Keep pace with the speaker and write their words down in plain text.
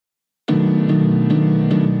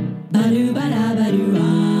If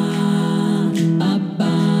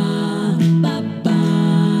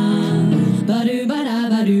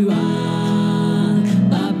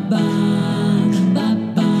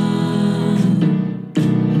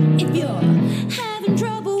you're having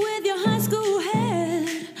trouble with your high school head,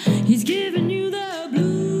 he's giving you the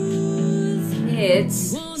blues.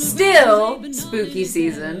 It's still spooky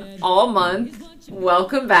season all month.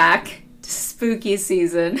 Welcome back to spooky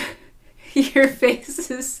season. Your face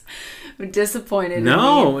is disappointed in me.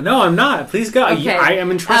 No, I'm not. Please go. Okay. I am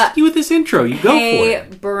entrusting you with this intro. You go for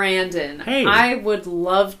it. Brandon. Hey. I would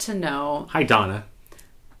love to know, Hi, Donna.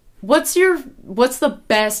 what's the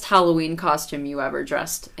best Halloween costume you ever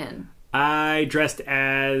dressed in? I dressed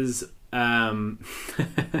as I've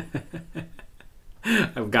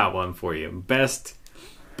got one for you. Best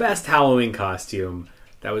Halloween costume.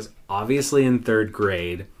 That was obviously in 3rd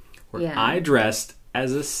grade, where Yeah. I dressed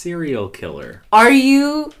as a serial killer. Are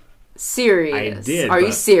you serious? I did. Are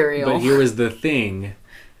you serial? But here was the thing.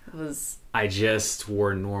 It was I just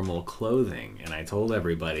wore normal clothing, and I told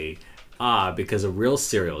everybody, because a real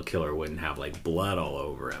serial killer wouldn't have, like, blood all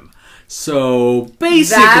over him. So,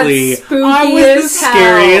 basically, That's spooky I was the as hell.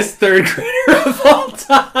 scariest 3rd grader of all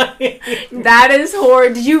time. That is horror.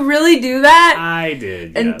 Did you really do that? I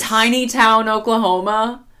did, In yes. Tiny Town,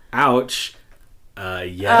 Oklahoma? Ouch.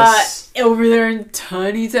 Yes. Over there in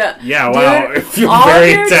Tiny Town. Yeah, wow. Dude, I feel all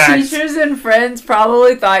very your attacked. teachers and friends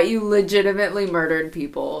probably thought you legitimately murdered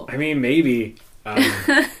people. I mean, maybe.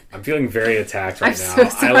 I'm feeling very attacked right I'm now.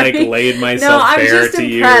 so I, like, sorry. laid No, myself I'm bare just to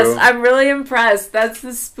impressed. you. I'm really impressed. That's the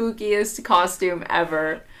spookiest costume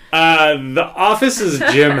ever. The Office's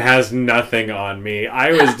gym has nothing on me.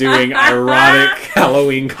 I was doing ironic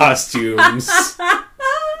Halloween costumes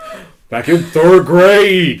back in 3rd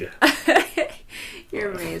grade.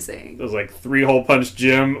 You're amazing. It was like 3-hole punch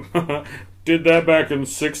Jim. Did that back in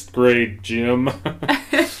 6th grade, Jim.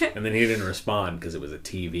 And then he didn't respond because it was a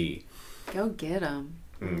TV. Go get him.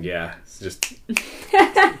 Yeah, it's just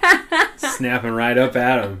snapping right up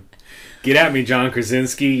at him. Get at me, John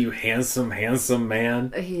Krasinski, you handsome, handsome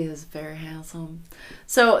man. He is very handsome.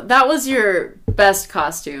 So that was your best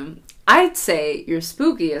costume. I'd say your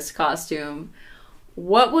spookiest costume.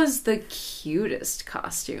 What was the cutest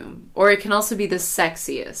costume? Or it can also be the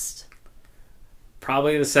sexiest.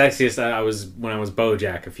 Probably the sexiest I was when I was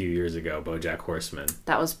BoJack a few years ago, BoJack Horseman.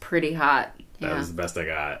 That was pretty hot. That Yeah. was the best I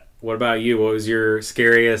got. What about you? What was your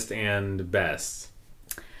scariest and best?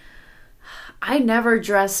 I never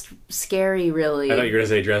dressed scary, really. I thought you were going to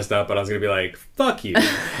say dressed up, but I was going to be like, fuck you.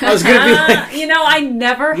 I was going to be like, I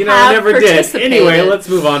never I never did. participated. Anyway, let's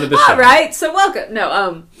move on to the show. All right, so welcome.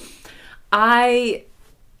 No, I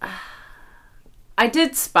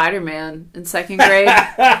did Spider-Man in 2nd grade.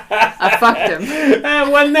 I fucked him.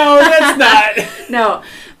 Well, no, that's not. No,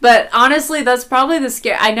 but honestly, that's probably the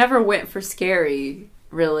scary. I never went for scary,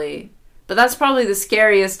 really. But that's probably the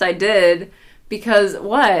scariest I did because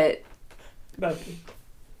what? Nothing.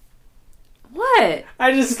 What?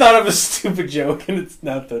 I just thought of a stupid joke, and it's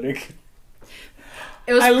nothing.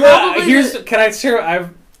 It was Can I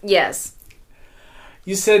share? Yes.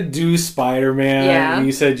 You said do Spider-Man, Yeah, and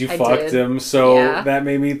you said you I fucked did. him, so Yeah. that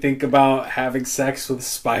made me think about having sex with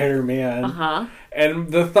Spider-Man. Uh-huh.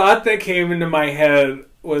 And the thought that came into my head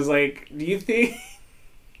was like, do you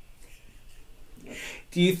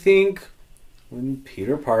think when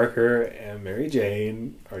Peter Parker and Mary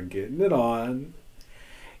Jane are getting it on,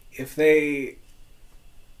 this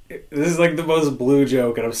is like the most blue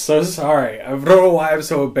joke, and I'm so sorry. I don't know why I'm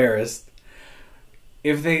so embarrassed.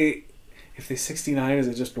 If they 69, is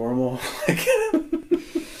it just normal?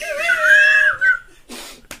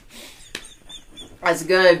 That's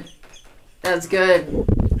good. That's good.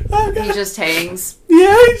 Oh, God. He just hangs.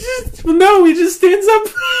 Yeah, he just stands up.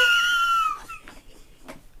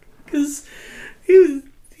 Because I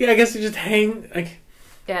guess he just hang, like...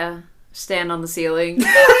 Yeah. Stand on the ceiling.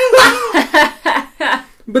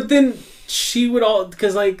 But then she would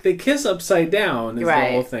because, like, they kiss upside down is Right.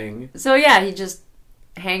 the whole thing. So yeah, he just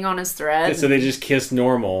hang on his thread. So they just kiss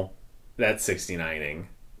normal. That's 69ing.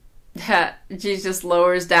 She just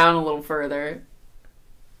lowers down a little further.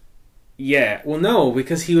 Yeah, well, no,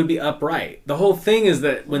 because he would be upright. The whole thing is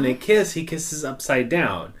that when they kiss, he kisses upside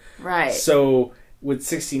down. Right. So with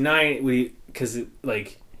 69, because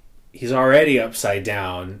like he's already upside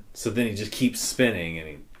down, so then he just keeps spinning, and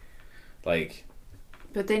he like.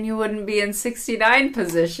 But then you wouldn't be in 69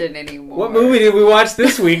 position anymore. What movie did we watch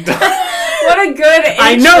this week? What a good intro.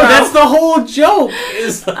 I know, that's the whole joke.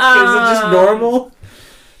 Is it just normal?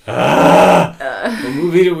 What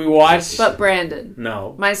movie did we watch? But Brandon,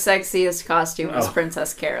 No. my sexiest costume was Oh.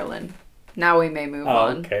 Princess Carolyn. Now we may move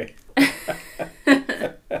on. Okay.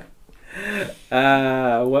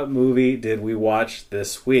 What movie did we watch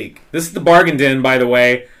this week? This is the Bargain Den, by the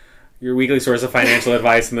way. Your weekly source of financial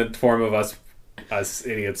advice in the form of us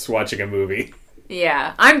idiots watching a movie.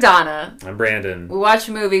 Yeah. I'm Donna. I'm Brandon. We watch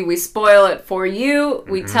a movie, we spoil it for you,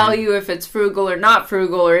 we tell you if it's frugal or not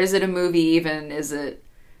frugal, or is it a movie even, is it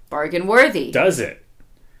bargain worthy? Does it?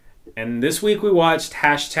 And this week we watched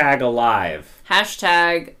 #Alive.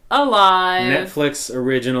 #Alive. Netflix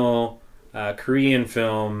original Korean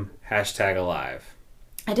film, #Alive.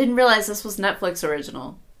 I didn't realize this was Netflix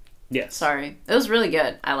original. Yes. Sorry. It was really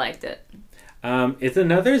good. I liked it. It's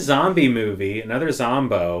another zombie movie, another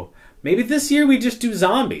Zombo. Maybe this year we just do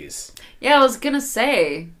zombies. Yeah, I was gonna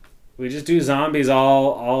say. We just do zombies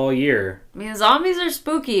all year. I mean, zombies are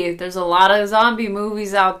spooky. There's a lot of zombie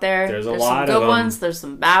movies out there. There's some lot good of them. ones. There's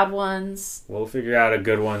some bad ones. We'll figure out a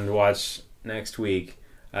good one to watch next week.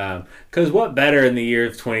 Because what better in the year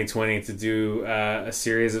of 2020 to do a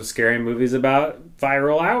series of scary movies about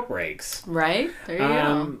viral outbreaks? Right? There you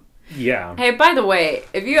go. Yeah. Hey, by the way,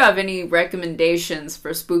 if you have any recommendations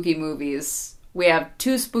for spooky movies, we have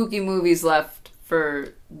 2 spooky movies left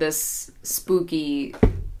for this spooky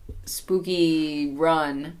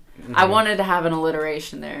run. Mm-hmm. I wanted to have an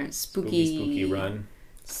alliteration there. Spooky run.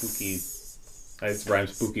 Spooky. I rhyme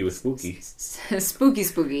spooky with spooky.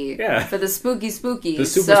 spooky. Yeah. For the spooky. The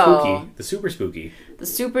super spooky. The super spooky. The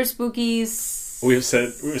super spookies. We've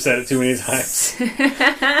said it too many times.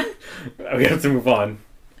 We have to move on.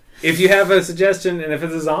 If you have a suggestion, and if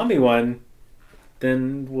it's a zombie one,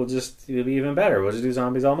 then it'll be even better. We'll just do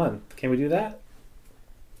zombies all month. Can we do that?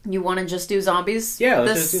 You want to just do zombies? Yeah,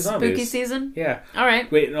 let's this just do zombies. Spooky season? Yeah. All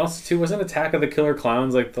right. Wait, and also too, wasn't Attack of the Killer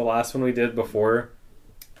Clowns like the last one we did before?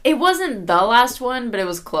 It wasn't the last one, but it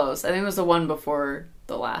was close. I think it was the one before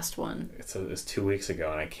the last one. It's 2 weeks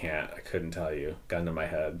ago, and I couldn't tell you. Gun to my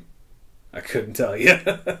head. I couldn't tell you.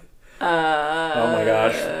 Oh my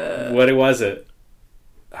gosh. What was it?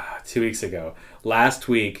 2 weeks ago. Last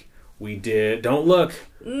week we did. Don't look.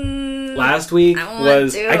 Last week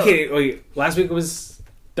was. I can't. Wait. Last week was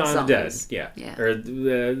Dawn of the Dead. Yeah. Or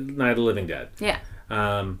Night of the Living Dead. Yeah.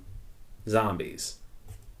 Zombies.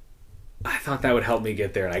 I thought that would help me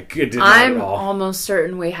get there, and I did not at I'm all. almost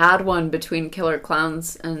certain we had one between Killer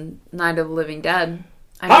Clowns and Night of the Living Dead.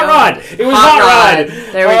 Hot Rod! It was Hot Rod!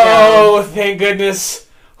 There we go. Oh, thank goodness.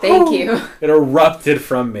 Thank Whew. you. It erupted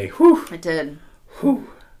from me. Whew. I did. Whew.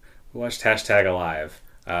 We watched #Alive,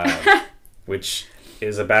 which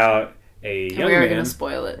is about a young man. We are going to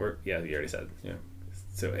spoil it. Yeah, you already said. Yeah.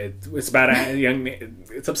 So it's about a young man.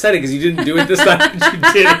 It's upsetting because you didn't do it this time. But you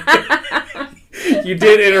did. You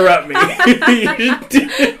did interrupt me. You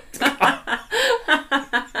did.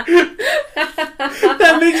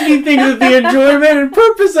 That makes me think that the enjoyment and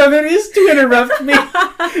purpose of it is to interrupt me,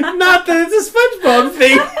 not that it's a SpongeBob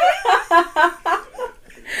thing.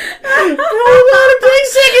 Hold on a big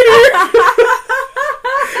second here.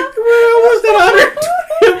 We're almost at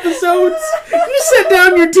 120 episodes. You set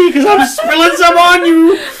down your tea because I'm spilling some on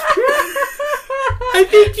you. I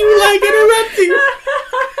think you like interrupting.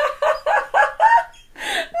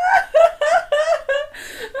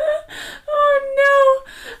 Oh no!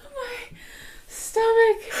 My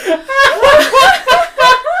stomach.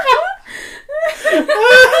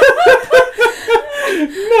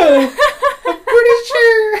 No, I'm pretty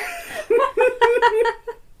sure.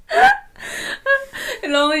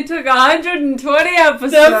 It only took 120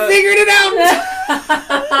 episodes. I figured it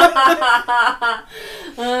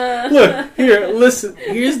out. Look, here, listen.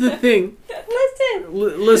 Here's the thing.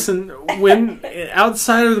 Listen, when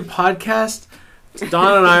outside of the podcast,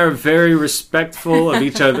 Dawn and I are very respectful of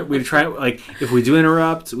each other. We try, like, if we do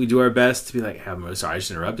interrupt, we do our best to be like, hey, I'm sorry, I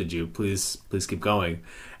just interrupted you. Please keep going.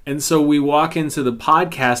 And so we walk into the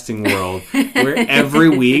podcasting world where every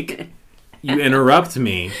week you interrupt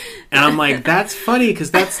me. And I'm like, that's funny because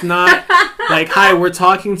that's not like, hi, we're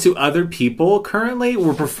talking to other people currently.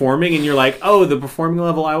 We're performing and you're like, oh, the performing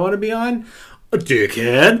level I want to be on? A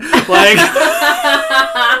dickhead. Like...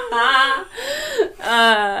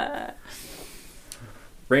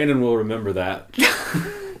 Brandon will remember that.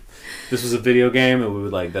 This was a video game, and we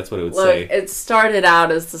would like, that's what it would say. It started out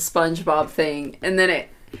as the SpongeBob thing, and then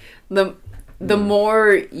the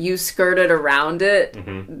more you skirted around it,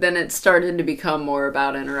 then it started to become more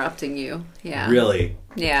about interrupting you. Yeah. Really?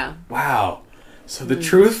 Yeah. Wow. So the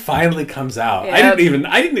truth finally comes out. Yep. I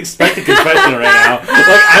didn't expect a confession right now. Like,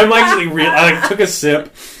 I'm actually I like took a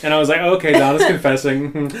sip and I was like, okay, Donna's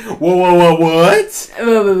confessing. Whoa, what?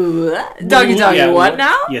 Doggy, Yeah, what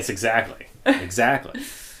now? Yes, exactly. I'm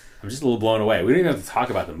just a little blown away. We don't even have to talk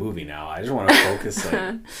about the movie now. I just want to focus.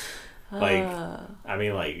 Like, I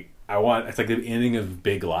mean, like, it's like the ending of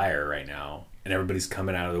Big Liar right now, and everybody's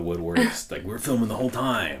coming out of the woodworks. Like, we're filming the whole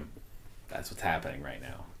time. That's what's happening right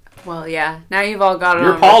now. Well, yeah. Now you've all got it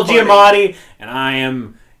You're on Paul recording. Giamatti, and I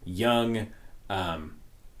am young,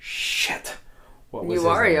 shit. What was You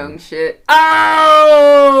his are name? young shit.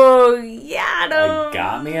 Oh, yeah, no. Like,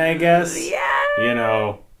 got me, I guess. Yeah. You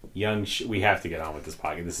know, we have to get on with this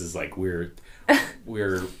podcast. This is like we're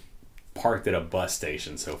parked at a bus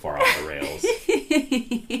station so far off the rails.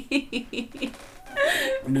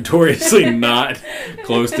 Notoriously not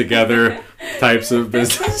close together types of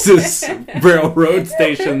businesses, railroad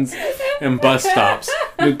stations, and bus stops.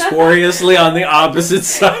 Notoriously on the opposite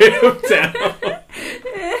side of town.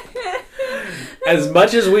 As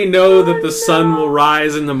much as we know that the sun will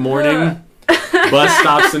rise in the morning, bus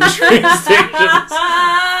stops and train stations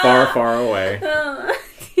far, far away.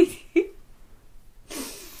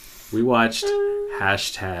 We watched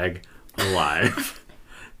 #Alive,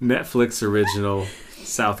 Netflix original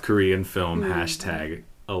South Korean film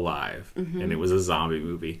 #Alive, and it was a zombie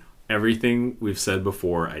movie. Everything we've said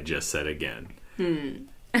before, I just said again.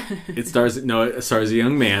 It stars a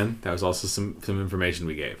young man. That was also some information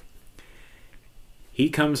we gave. He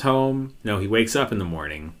comes home. No, he wakes up in the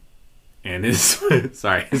morning, and his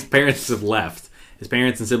parents have left. His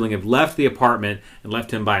parents and sibling have left the apartment and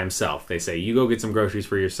left him by himself. They say, "You go get some groceries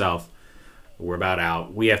for yourself. We're about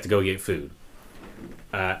out. We have to go get food."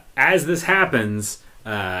 As this happens,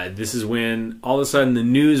 this is when all of a sudden the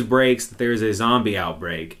news breaks that there's a zombie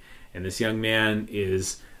outbreak, and this young man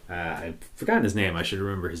is I've forgotten his name. I should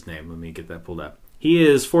remember his name. Let me get that pulled up. He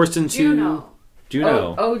is forced into Juno.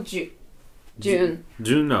 June.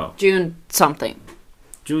 Juno. June something.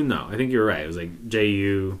 Juno. I think you're right. It was like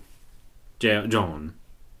John.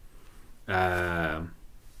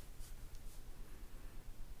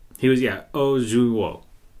 He was Junwo.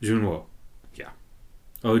 Yeah.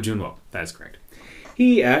 Junwo. That's correct.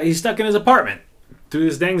 He's stuck in his apartment through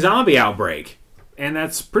this dang zombie outbreak. And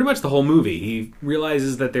that's pretty much the whole movie. He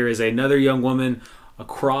realizes that there is another young woman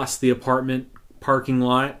across the apartment parking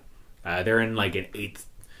lot. They're in like an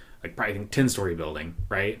probably 10-story building,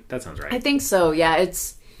 right? That sounds right. I think so, yeah.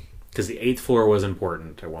 It's because the 8th floor was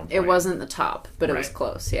important at one point. It wasn't the top, but it was Right.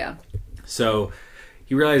 close, yeah. So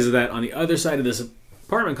he realizes that on the other side of this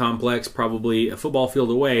apartment complex, probably a football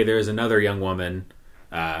field away, there's another young woman,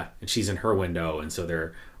 and she's in her window, and so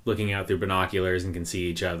they're looking out through binoculars and can see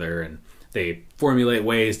each other, and they formulate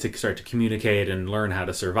ways to start to communicate and learn how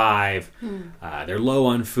to survive. They're low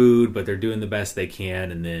on food, but they're doing the best they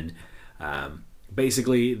can, and then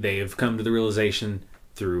basically they've come to the realization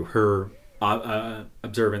through her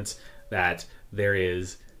observance that there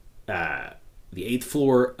is the 8th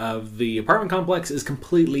floor of the apartment complex is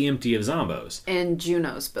completely empty of zombos. In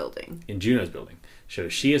Juno's building. In Juno's building. So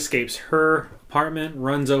she escapes her apartment,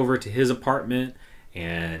 runs over to his apartment,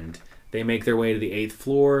 and they make their way to the 8th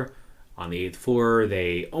floor. On the 8th floor,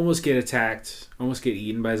 they almost get attacked, almost get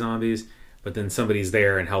eaten by zombies, but then somebody's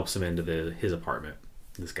there and helps them into his apartment,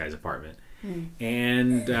 this guy's apartment.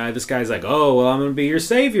 And this guy's like, "Oh, well, I'm going to be your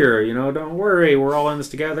savior. You know, don't worry. We're all in this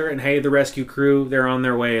together." And hey, the rescue crew, they're on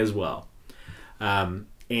their way as well. But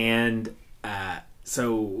it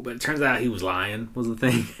turns out he was lying, was the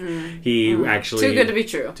thing. He actually... Too good to be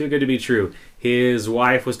true. Too good to be true. His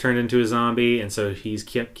wife was turned into a zombie, and so he's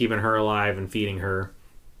kept keeping her alive and feeding her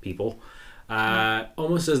people.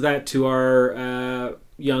 Almost does that to our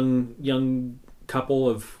young couple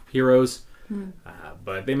of heroes.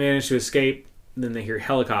 But they manage to escape. Then they hear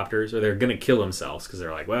helicopters, or they're going to kill themselves because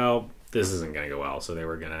they're like, well, this isn't going to go well. So they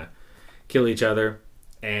were going to kill each other.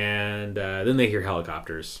 And then they hear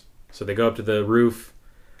helicopters. So they go up to the roof.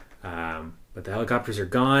 But the helicopters are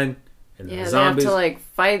gone. And Yeah, the zombies... they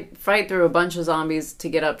have to fight through a bunch of zombies to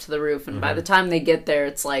get up to the roof. And by the time they get there,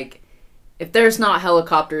 it's like, if there's not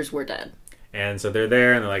helicopters, we're dead. And so they're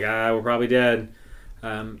there, and they're like, we're probably dead.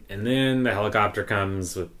 And then the helicopter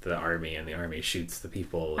comes with the army, and the army shoots the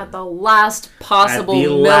people. At the last possible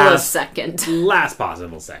millisecond. Last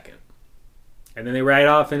possible second. And then they ride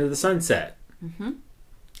off into the sunset. Mm-hmm.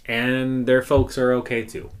 And their folks are okay,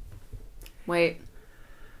 too. Wait.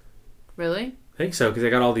 Really? I think so, because they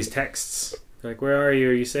got all these texts. They're like, where are you?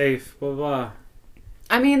 Are you safe? Blah, blah, blah.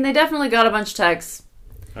 I mean, they definitely got a bunch of texts.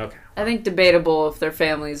 Okay. I think debatable if their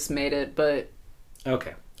families made it, but...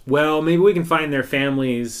 Okay. Well, maybe we can find their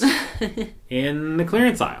families in the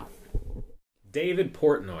clearance aisle. David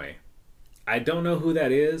Portnoy. I don't know who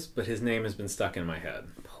that is, but his name has been stuck in my head.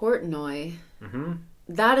 Portnoy? Mm-hmm.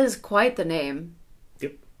 That is quite the name.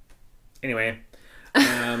 Yep. Anyway,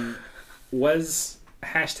 was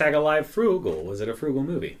 #Alive frugal? Was it a frugal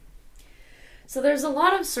movie? So there's a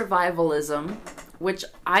lot of survivalism, which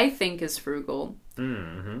I think is frugal.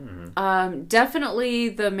 Definitely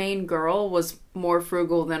the main girl was more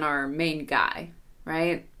frugal than our main guy,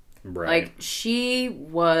 right? Right. Like, she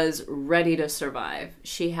was ready to survive.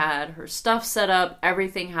 She had her stuff set up.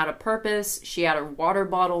 Everything had a purpose. She had her water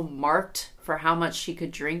bottle marked for how much she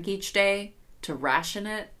could drink each day to ration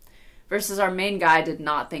it. Versus our main guy did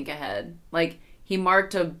not think ahead. Like, he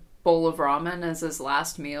marked a bowl of ramen as his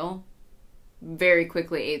last meal. Very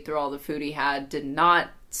quickly ate through all the food he had. Did not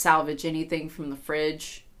salvage anything from the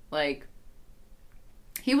fridge. Like,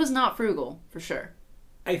 he was not frugal, for sure.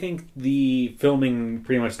 I think the filming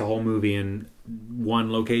pretty much the whole movie in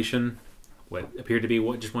one location, what appeared to be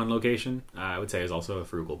just one location, I would say is also a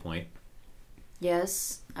frugal point.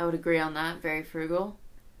 Yes, I would agree on that. Very frugal.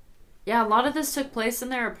 Yeah, a lot of this took place in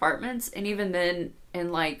their apartments, and even then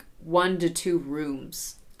in like 1 to 2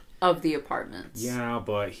 rooms of the apartments. Yeah,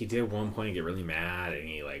 but he did at one point get really mad and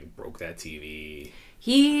he like broke that TV.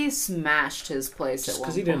 He smashed his place Just at one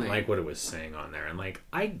because point. he didn't like what it was saying on there. And like,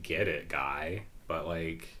 I get it, guy, but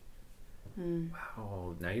like,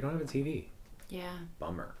 wow, now you don't have a TV. Yeah,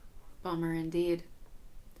 Bummer. bummer indeed.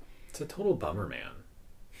 It's a total bummer, man.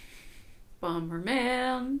 Bummer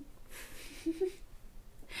man.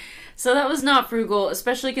 So that was not frugal,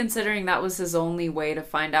 especially considering that was his only way to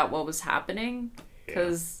find out what was happening.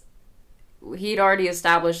 Because he'd already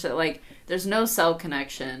established that, like, there's no cell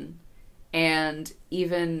connection. And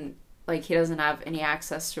even, like, he doesn't have any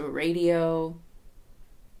access to a radio.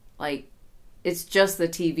 Like, it's just the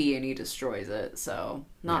TV and he destroys it. So,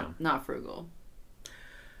 not frugal.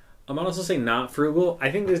 I'm also saying not frugal. I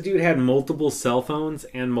think this dude had multiple cell phones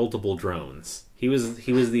and multiple drones. He was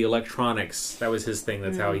the electronics. That was his thing.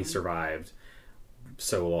 That's how he survived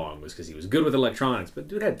so long, was because he was good with electronics. But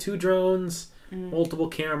dude had 2 drones, multiple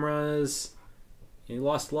cameras. He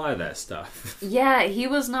lost a lot of that stuff. Yeah, he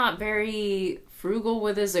was not very frugal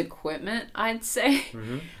with his equipment, I'd say.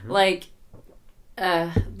 Like,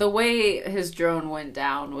 the way his drone went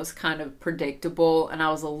down was kind of predictable, and I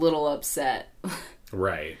was a little upset.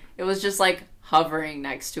 Right. It was just like hovering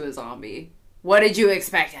next to a zombie. What did you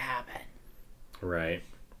expect to happen? Right.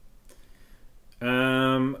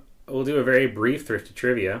 We'll do a very brief thrifty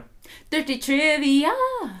trivia. Thrifty trivia!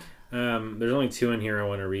 There's only 2 in here I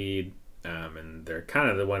want to read, and they're kind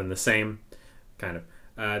of the one and the same. Kind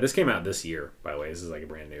of. This came out this year, by the way. This is like a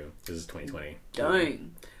brand new. This is 2020.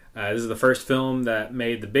 Dang. This is the first film that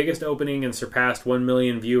made the biggest opening and surpassed 1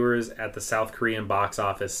 million viewers at the South Korean box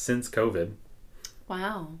office since COVID.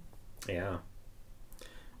 Wow. Yeah.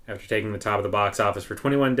 After taking the top of the box office for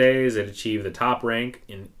 21 days, it achieved the top rank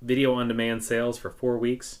in video-on-demand sales for 4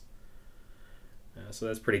 weeks. So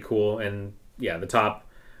that's pretty cool. And yeah, the top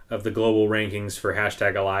of the global rankings for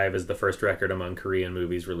 #Alive is the first record among Korean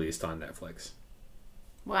movies released on Netflix.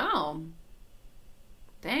 Wow.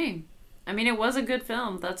 Dang. I mean, it was a good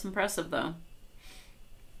film. That's impressive, though.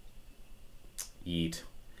 Yeet.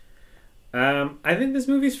 I think this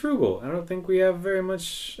movie's frugal. I don't think we have very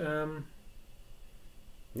much...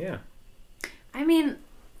 Yeah. I mean,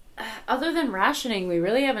 other than rationing, we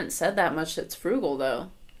really haven't said that much that's frugal,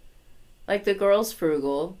 though. Like, the girl's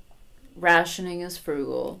frugal. Rationing is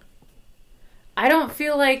frugal. I don't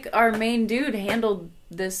feel like our main dude handled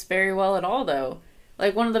this very well at all, though.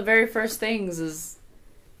 Like, one of the very first things is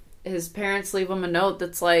his parents leave him a note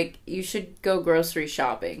that's like, you should go grocery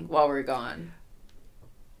shopping while we're gone.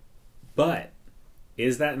 But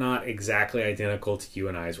is that not exactly identical to you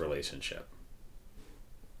and I's relationship?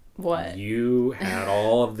 What? You had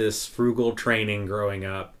all of this frugal training growing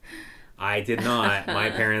up. I did not.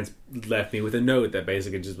 My parents left me with a note that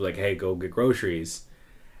basically just was like, hey, go get groceries.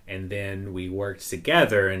 And then we worked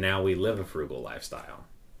together, and now we live a frugal lifestyle.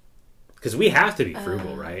 Because we have to be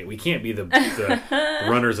frugal, right? We can't be the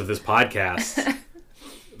runners of this podcast,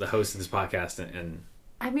 the host of this podcast. And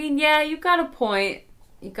I mean, yeah, you got a point.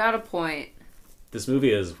 You got a point. This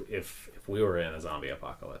movie is, if we were in a zombie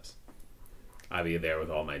apocalypse, I'd be there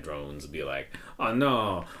with all my drones and be like, oh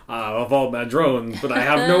no, I've all my drones, but I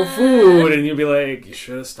have no food. And you'd be like, you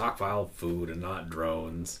should have stockpiled food and not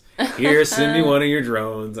drones. Here, send me one of your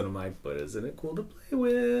drones. And I'm like, but isn't it cool to play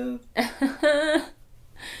with?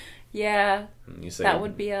 Yeah, And you say, that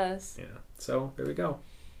would be us. Yeah. So, there we go.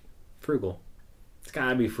 Frugal. It's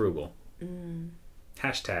gotta be frugal.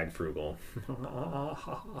 #frugal.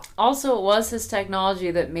 Also, it was his technology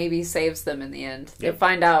that maybe saves them in the end. They Yep.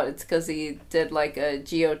 find out it's because he did like a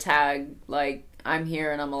geotag, like, I'm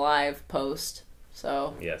here and I'm alive post.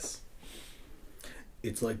 So, Yes.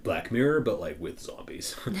 It's like Black Mirror, but like with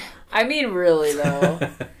zombies. I mean, really though,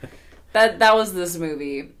 that was this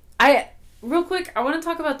movie. real quick, I want to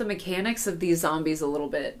talk about the mechanics of these zombies a little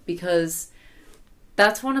bit, because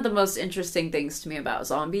that's one of the most interesting things to me about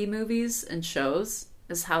zombie movies and shows,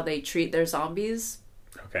 is how they treat their zombies.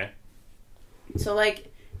 Okay. So,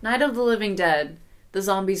 like, Night of the Living Dead, the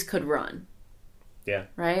zombies could run. Yeah.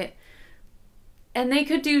 Right? And they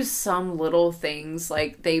could do some little things,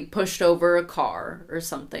 like they pushed over a car or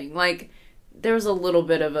something. Like, there was a little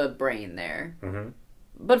bit of a brain there. Mm-hmm.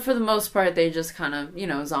 But for the most part, they just kind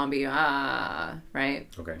of, zombie, right?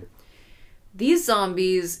 Okay. These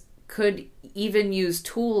zombies could even use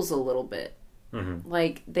tools a little bit. Mm-hmm.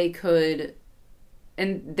 Like, they could,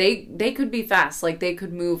 and they could be fast. Like, they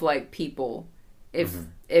could move like people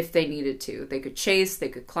if they needed to. They could chase, they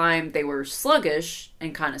could climb. They were sluggish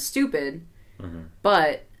and kind of stupid,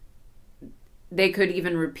 but they could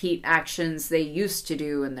even repeat actions they used to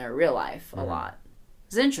do in their real life a lot.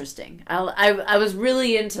 It's interesting. I was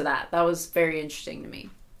really into that. That was very interesting to me.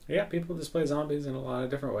 Yeah, people display zombies in a lot of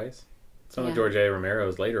different ways. Some Yeah. of George A.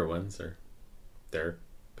 Romero's later ones they're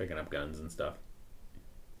picking up guns and stuff.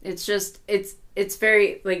 It's just, it's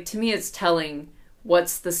very, like, to me it's telling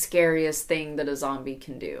what's the scariest thing that a zombie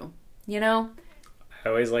can do. You know? I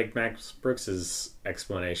always like Max Brooks's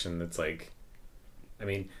explanation that's like, I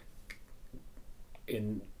mean,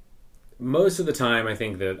 in most of the time I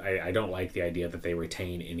think that I don't like the idea that they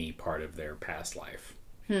retain any part of their past life.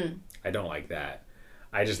 I don't like that.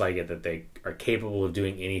 I just like it that they are capable of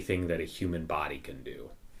doing anything that a human body can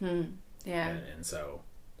do. Yeah. And so,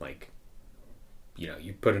 like,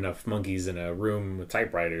 you put enough monkeys in a room with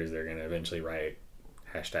typewriters, they're going to eventually write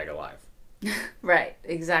 #alive. Right,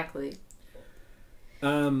 exactly.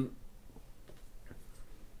 Well,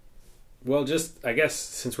 just, I guess,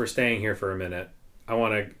 since we're staying here for a minute, I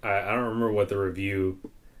don't remember what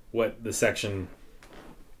the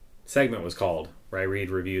segment was called, where I read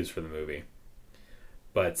reviews for the movie.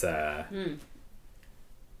 But,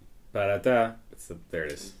 ba-da-da, there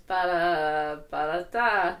it is.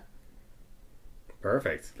 Ba-da-ba-da-da.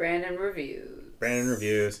 Perfect. Brandon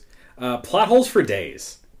reviews. Plot holes for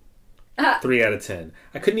days. Ah. 3 out of 10.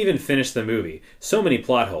 I couldn't even finish the movie. So many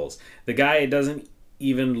plot holes. The guy doesn't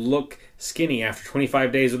even look skinny after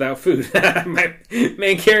 25 days without food. My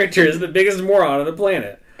main character is the biggest moron on the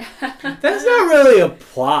planet. That's not really a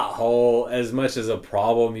plot hole as much as a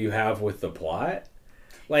problem you have with the plot.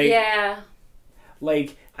 Like, Yeah.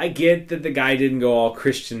 Like, I get that the guy didn't go all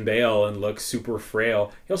Christian Bale and look super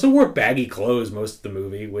frail. He also wore baggy clothes most of the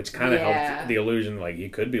movie, which kind of helped the illusion, like, he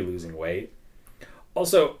could be losing weight.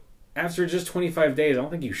 Also, after just 25 days, I don't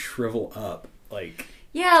think you shrivel up. Like,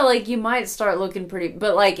 Yeah, like, you might start looking pretty...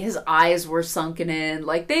 But, like, his eyes were sunken in.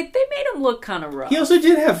 Like, they made him look kind of rough. he also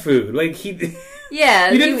did have food. Like, he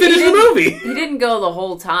Yeah. he didn't finish the movie. He didn't go the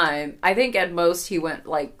whole time. I think at most he went,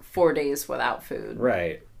 like, 4 days without food.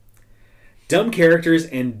 Right. Dumb characters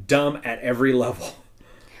and dumb at every level.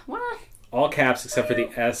 Well, All caps except for the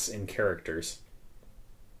S in characters.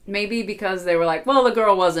 maybe because they were like, well, the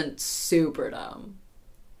girl wasn't super dumb.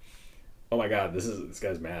 Oh my god, this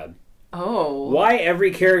guy's mad. Oh. Why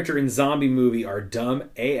every character in zombie movie are dumb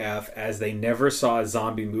AF as they never saw a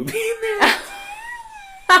zombie movie in their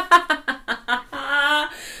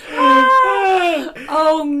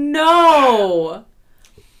Oh, no.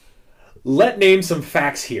 Let name some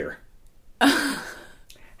facts here.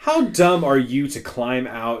 How dumb are you to climb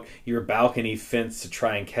out your balcony fence to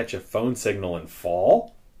try and catch a phone signal and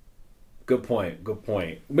fall? Good point.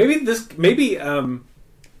 Maybe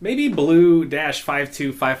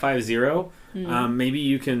Blue-52550. Maybe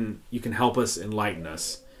you can help us, enlighten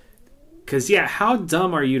us. Because, yeah, how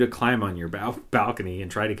dumb are you to climb on your balcony and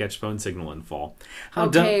try to catch phone signal and fall? How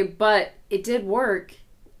Okay, dumb... but it did work.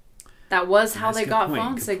 That was how That's they a good got point,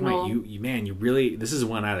 phone good signal. point. You really... This is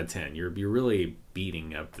 1 out of 10. You're really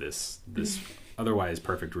beating up this otherwise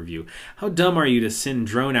perfect review. How dumb are you to send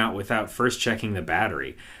drone out without first checking the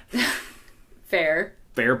battery? Fair.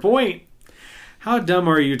 Fair point. How dumb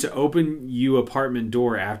are you to open your apartment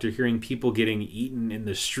door after hearing people getting eaten in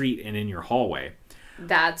the street and in your hallway?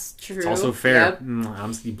 That's true. It's also fair. Yep.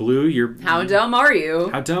 Honestly, Blue, you're... How dumb are you?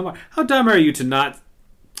 How dumb are you to not...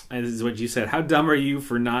 This is what you said. How dumb are you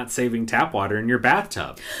for not saving tap water in your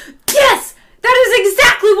bathtub? Yes! That is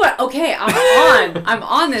exactly what... Okay, I'm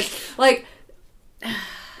on this. Like,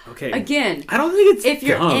 Okay. again, I don't think it's if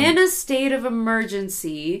you're dumb. in a state of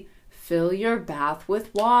emergency, fill your bath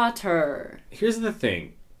with water. Here's the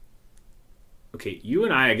thing. Okay, you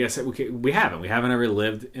and I guess we haven't ever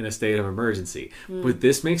lived in a state of emergency. But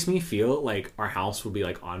this makes me feel like our house will be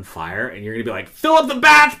like on fire, and you're gonna be like, fill up the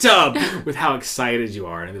bathtub with how excited you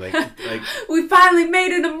are, and I'd be like, We finally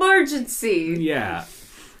made an emergency. yeah.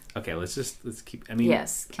 Okay, let's keep. I mean,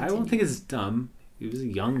 Yes, I don't continue. think it's dumb. He was a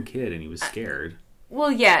young kid and he was scared.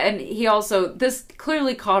 Well, yeah, and he also, this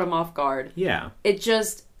clearly caught him off guard. Yeah. It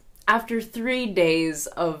just, after 3 days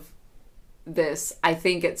of this, I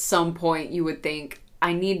think at some point you would think,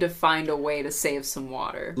 I need to find a way to save some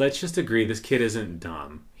water. Let's just agree this kid isn't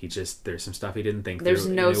dumb. There's some stuff he didn't think There's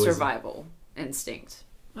through. no and it was- survival instinct.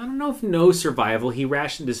 I don't know if no survival. He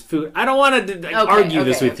rationed his food. I don't want to argue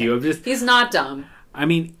this with you. I'm just. He's not dumb. I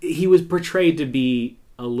mean, he was portrayed to be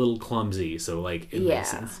a little clumsy, so like it Yeah. makes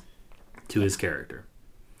sense to his character.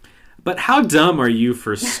 But how dumb are you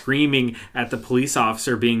for screaming at the police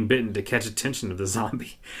officer being bitten to catch attention of the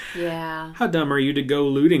zombie? Yeah. How dumb are you to go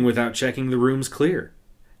looting without checking the rooms clear?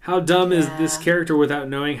 How dumb is this Yeah. character without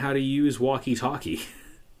knowing how to use walkie-talkie?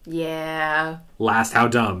 Yeah. Last, how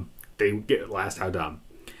dumb. They get last, how dumb.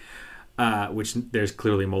 Which there's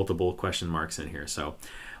clearly multiple question marks in here. So,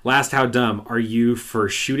 last, how dumb are you for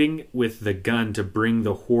shooting with the gun to bring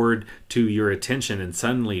the horde to your attention and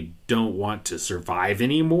suddenly don't want to survive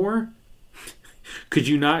anymore? Could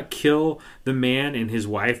you not kill the man and his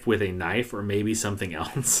wife with a knife or maybe something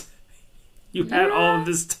else? You had all of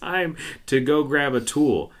this time to go grab a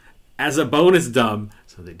tool. As a bonus, dumb.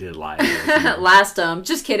 So they did lie. Last dumb.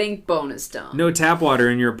 Just kidding. Bonus dumb. No tap water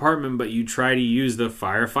in your apartment, but you try to use the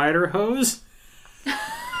firefighter hose?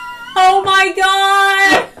 Oh my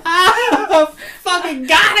god! Fucking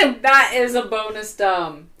got him! That is a bonus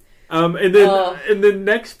dumb. And then in the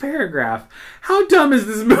next paragraph, how dumb is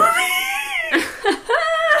this movie?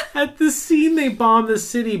 At the scene, they bomb the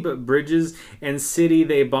city, but bridges and city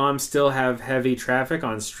they bomb still have heavy traffic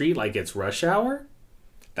on street like it's rush hour?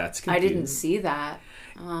 That's I confusing. didn't see that.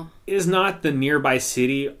 Oh. Is not the nearby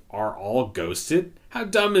city are all ghosted? How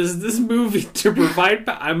dumb is this movie to provide...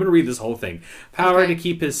 I'm going to read this whole thing. Power Okay. to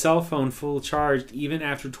keep his cell phone full charged even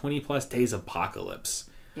after 20 plus days apocalypse.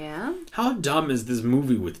 Yeah? How dumb is this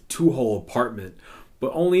movie with 2-hole apartment,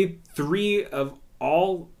 but only 3 of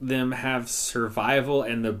all them have survival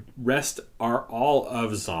and the rest are all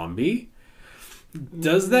of zombie?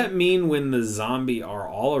 Does that mean when the zombie are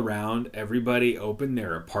all around, everybody open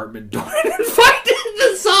their apartment door and invited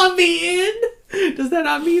the zombie in? Does that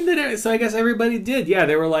not mean that... So I guess everybody did. Yeah,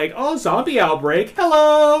 they were like, oh, zombie outbreak.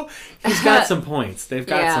 Hello. He's got some points. They've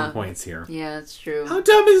got Yeah. some points here. Yeah, it's true. How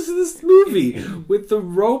dumb is this movie? With the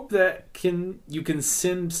rope that you can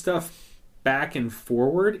send stuff back and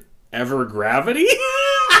forward? Ever gravity?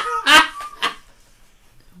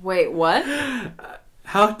 Wait, what?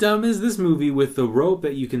 How dumb is this movie with the rope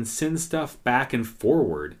that you can send stuff back and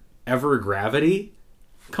forward? Ever gravity?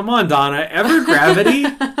 Come on, Donna. Ever gravity?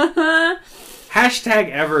 Hashtag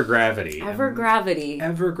ever gravity. Ever gravity.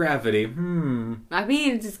 Ever gravity. I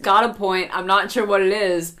mean, it's got a point. I'm not sure what it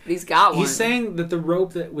is, but he's got one. He's saying that the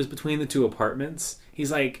rope that was between the 2 apartments,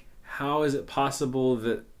 he's like, how is it possible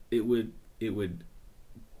that it would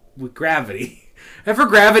with gravity? Ever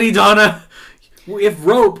gravity, Donna? If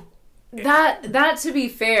rope... That to be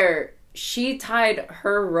fair, she tied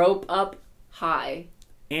her rope up high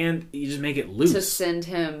And you just make it loose. to send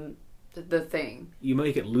him the thing. You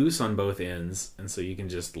make it loose on both ends, and so you can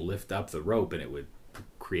just lift up the rope and it would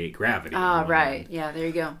create gravity. Ah, on one right. end. Yeah, there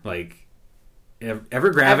you go. Like, ever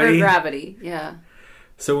gravity? Ever gravity, yeah.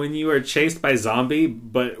 So when you are chased by zombie,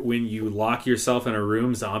 but when you lock yourself in a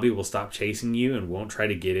room, zombie will stop chasing you and won't try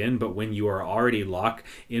to get in. But when you are already locked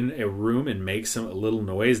in a room and make a little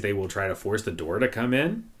noise, they will try to force the door to come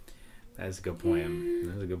in. That's a good point.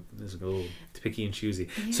 That's a good little picky and choosy.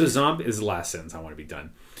 Yeah. So zombie is the last sentence. I want to be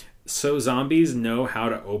done. So zombies know how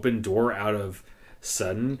to open door out of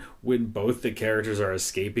sudden when both the characters are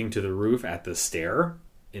escaping to the roof at the stair.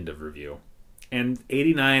 End of review. And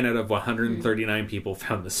 89 out of 139 people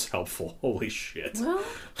found this helpful. Holy shit. Well,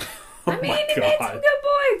 Oh I mean, my he God. made some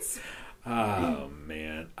good points. Oh,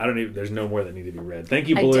 man. I don't even... There's no more that need to be read. Thank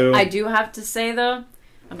you, Blue. I do have to say, though,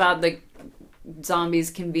 about the zombies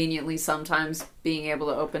conveniently sometimes being able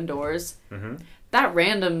to open doors. Mm-hmm.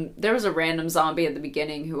 There was a random zombie at the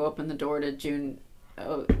beginning who opened the door to Jun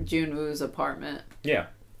Woo's apartment. Yeah.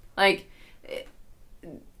 Like,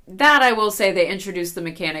 that I will say they introduced the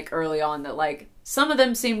mechanic early on that, like, some of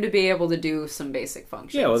them seem to be able to do some basic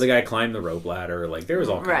functions. Yeah, well, the guy climbed the rope ladder. Like, there was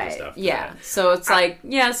all kinds of stuff. Yeah. So it's like,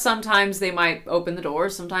 yeah, sometimes they might open the door,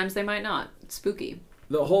 sometimes they might not. It's spooky.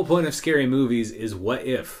 The whole point of scary movies is what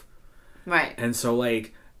if. Right. And so,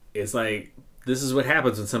 like, it's like, this is what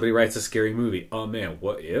happens when somebody writes a scary movie. Oh, man,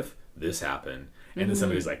 what if this happened? And then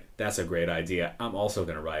somebody's like, that's a great idea. I'm also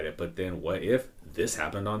going to write it. But then what if this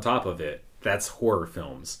happened on top of it? That's horror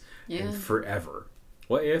films. Yeah. And forever.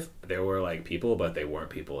 What if there were like people, but they weren't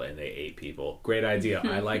people and they ate people? Great idea.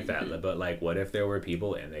 I like that. But like, what if there were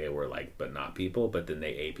people and they were like, but not people, but then they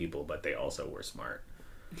ate people, but they also were smart?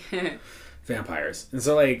 Vampires. And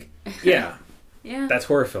so like, yeah, Yeah. that's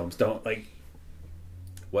horror films. Don't like.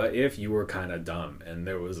 What if you were kind of dumb and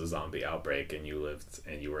there was a zombie outbreak and you lived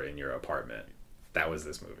and you were in your apartment? That was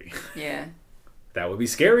this movie. Yeah. That would be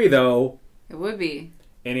scary though. It would be.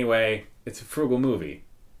 Anyway, it's a frugal movie,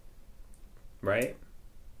 right?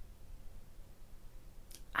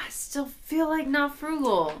 I still feel like not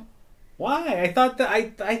frugal. Why? I thought that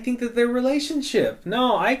I think that their relationship.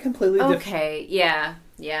 No, I completely Okay, yeah.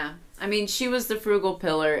 I mean, she was the frugal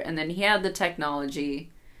pillar, and then he had the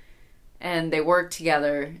technology, and they worked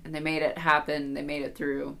together, and they made it happen. They made it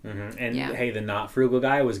through. Mm-hmm. And Yeah. hey, the not frugal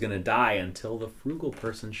guy was gonna die until the frugal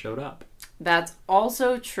person showed up. That's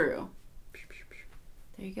also true.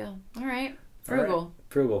 There you go. All right. Frugal. All right.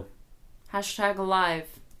 Frugal. Hashtag alive.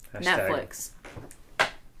 Hashtag. Netflix.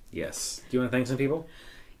 Yes. Do you want to thank some people?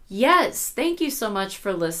 Yes, thank you so much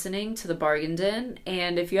for listening to The Bargain Den.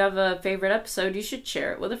 And if you have a favorite episode, you should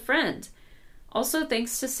share it with a friend. Also,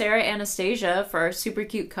 thanks to Sarah Anastasia for our super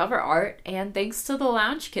cute cover art. And thanks to the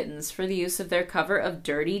Lounge Kittens for the use of their cover of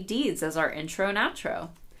Dirty Deeds as our intro and outro.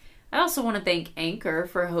 I also want to thank Anchor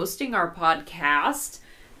for hosting our podcast.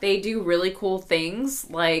 They do really cool things,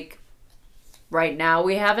 like right now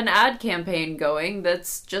we have an ad campaign going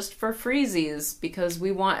that's just for freezies because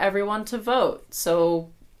we want everyone to vote. So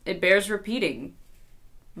it bears repeating.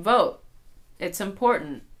 Vote. It's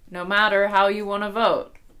important. No matter how you want to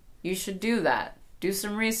vote, you should do that. Do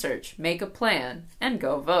some research, make a plan, and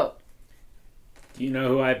go vote. Do you know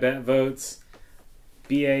who I bet votes?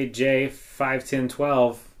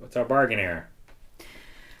 BAJ51012. What's our bargainer?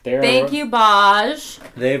 Thank you, Baj.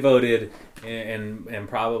 They voted and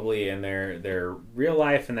probably in their real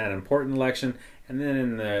life in that important election, and then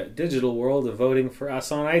in the digital world of voting for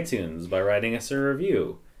us on iTunes by writing us a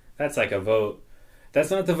review. That's like a vote. That's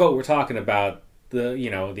not the vote we're talking about.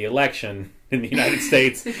 The election in the United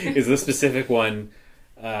States is the specific one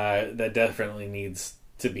that definitely needs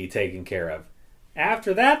to be taken care of.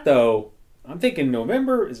 After that, though, I'm thinking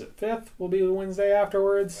November, is it 5th, will be the Wednesday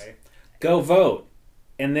afterwards. Right. Go vote.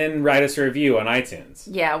 And then write us a review on iTunes.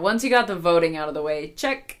 Yeah, once you got the voting out of the way,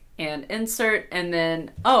 check and insert. And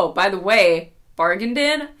then, oh, by the way, Bargained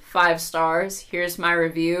In, 5 stars. Here's my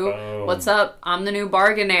review. Boom. What's up? I'm the new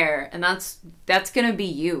bargainaire. And that's going to be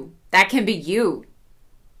you. That can be you.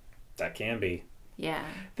 That can be. Yeah.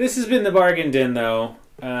 This has been the Bargain Den, though.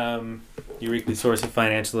 Your weekly source of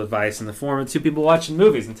financial advice in the form of 2 people watching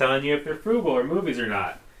movies and telling you if they're frugal or movies or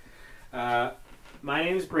not. My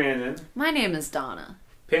name is Brandon. My name is Donna.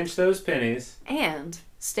 Pinch those pennies. And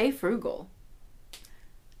stay frugal.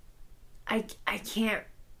 I can't...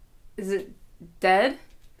 Is it dead?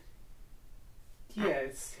 Yeah,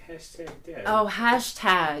 it's hashtag dead. Oh,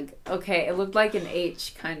 hashtag. Okay, it looked like an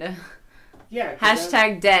H, kind of. Yeah.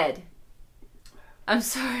 Hashtag dead. I'm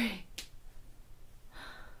sorry.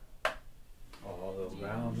 All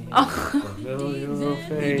around me. Oh. Familiar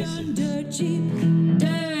face. Dirt cheap.